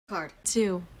Card.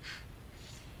 2.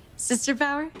 Sister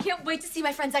power? Can't wait to see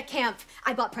my friends at camp.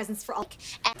 I bought presents for all.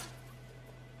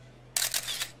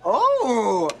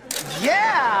 Oh,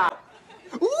 yeah!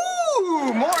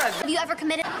 Ooh, more of Have you ever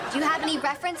committed? Do you have any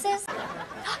references?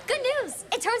 Good news!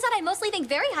 It turns out I mostly think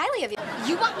very highly of you.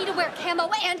 You want me to wear camo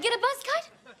and get a buzz cut?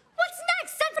 What's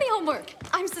next? Send me homework.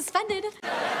 I'm suspended.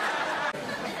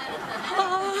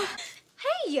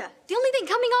 Hey, the only thing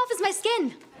coming off is my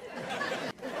skin.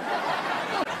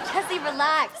 Jesse,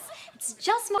 relax. It's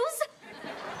just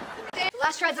moves.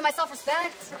 Last shreds of my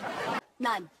self-respect.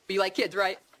 None. But you like kids,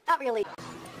 right? Not really.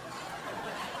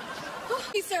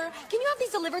 Hey, sir, can you have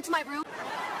these delivered to my room?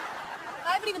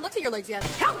 I haven't even looked at your legs yet.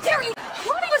 How dare you!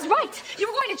 Ruby was right! You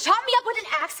were going to chop me up with an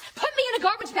axe, put me in a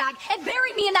garbage bag, and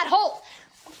bury me in that hole!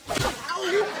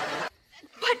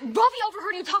 But Robbie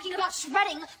overheard you talking about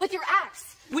shredding with your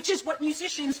axe. Which is what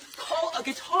musicians